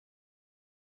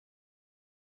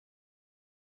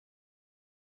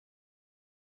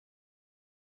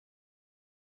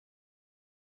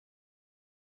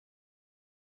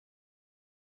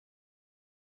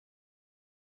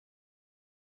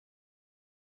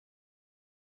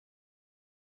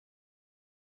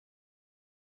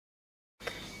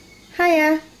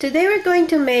Hiya! Today we're going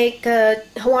to make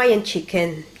Hawaiian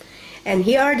chicken. And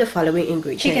here are the following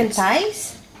ingredients. Chicken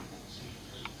thighs,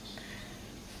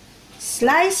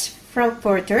 sliced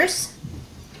frankfurters,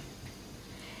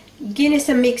 Guinness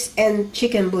mix and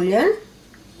chicken bouillon,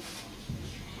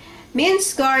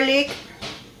 minced garlic,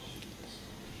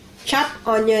 chopped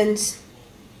onions,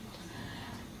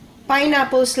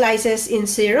 pineapple slices in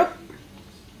syrup,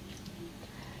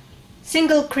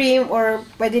 single cream or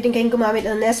pwede din kayong gumamit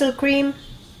ng nestle cream,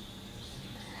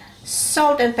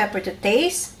 salt and pepper to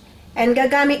taste, and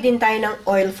gagamit din tayo ng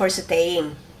oil for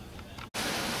sautéing.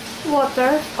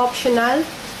 Water, optional.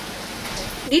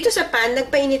 Dito sa pan,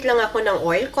 nagpainit lang ako ng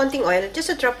oil, konting oil, just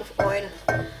a drop of oil.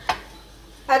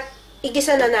 At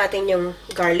igisa na natin yung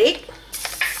garlic.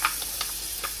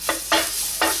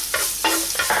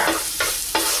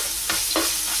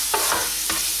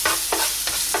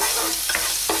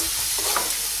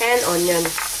 And onion.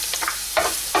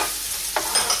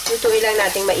 Lutuin lang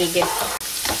natin maigi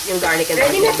yung garlic and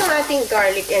onion. Ready na itong ating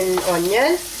garlic and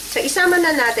onion. So, isama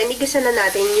na natin, igisa na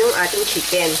natin yung ating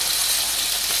chicken.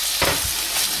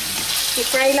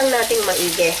 I-fry lang natin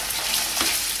maigi.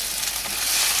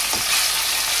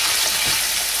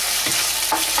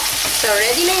 So,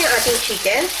 ready na yung ating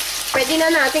chicken. Pwede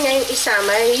na natin ngayong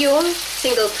isama yung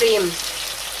single cream.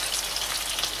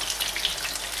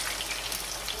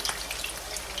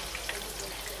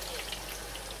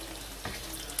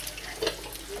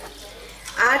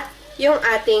 At yung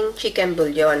ating chicken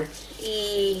bouillon,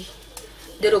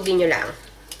 idurugin nyo lang.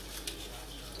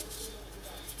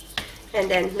 And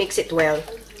then, mix it well.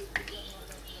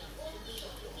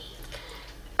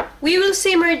 We will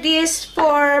simmer this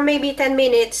for maybe 10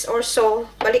 minutes or so.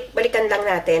 Balikan lang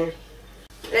natin.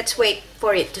 Let's wait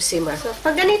for it to simmer. So,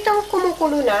 pag ganitong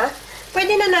kumukulo na,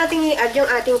 pwede na natin i-add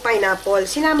yung ating pineapple.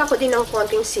 Sinama ko din ng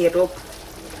konting syrup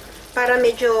para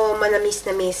medyo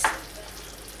manamis-namis.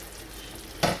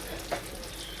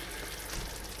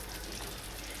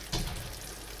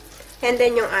 And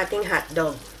then yung ating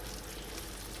hotdog.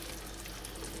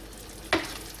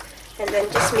 And then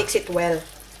just mix it well.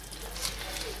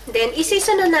 Then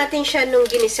isisunod natin siya nung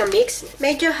ginisa mix.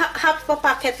 Medyo half pa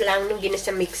packet lang nung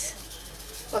ginisa mix.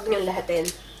 Huwag niyong lahatin.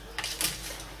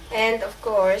 And of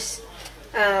course,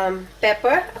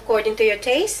 pepper according to your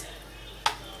taste.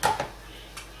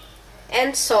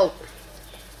 And salt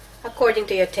according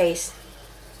to your taste.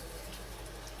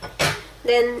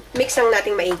 Then mix lang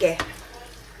natin maigi.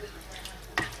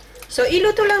 So,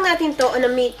 iluto lang natin to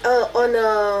on a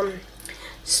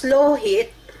slow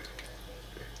heat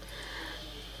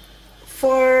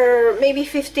for maybe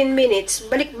 15 minutes.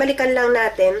 Balik-balikan lang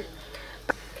natin.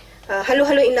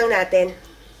 Halu-haluin lang natin.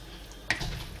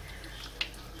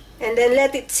 And then,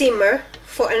 let it simmer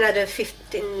for another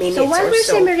 15 minutes or so. So, while we're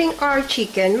simmering our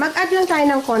chicken, mag-add lang tayo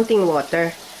ng konting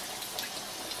water.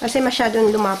 Kasi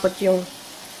masyadong lumapot yung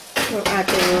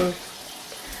ating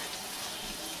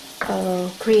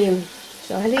cream.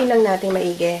 So, haluin lang natin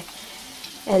maigi.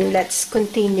 And let's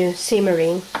continue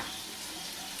simmering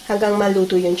hanggang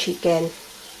maluto yung chicken.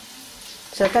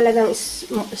 So, talagang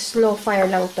slow fire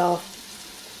lang to.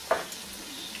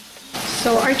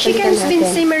 So, our chicken's been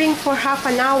simmering for half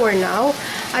an hour now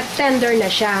at tender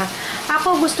na siya.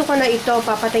 Ako gusto ko na ito,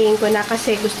 papatayin ko na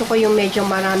kasi gusto ko yung medyo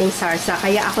maraming sarsa.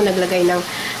 Kaya ako naglagay ng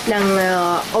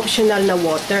optional na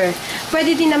water.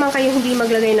 Pwede din naman kayo hindi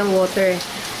maglagay ng water.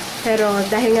 Pero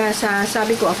dahil nga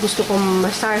sabi ko, gusto kong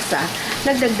masarsa,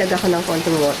 nagdagdag ako ng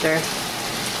konting water.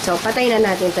 So, patay na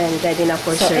natin ito and ready na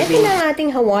for serving. So, ito na ang ating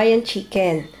Hawaiian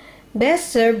chicken. Best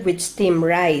served with steamed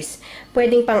rice.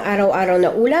 Pwedeng pang araw-araw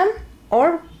na ulam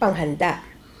or panghanda.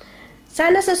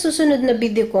 Sana sa susunod na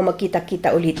video ko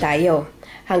magkita-kita ulit tayo.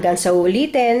 Hanggang sa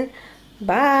ulitin,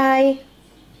 bye!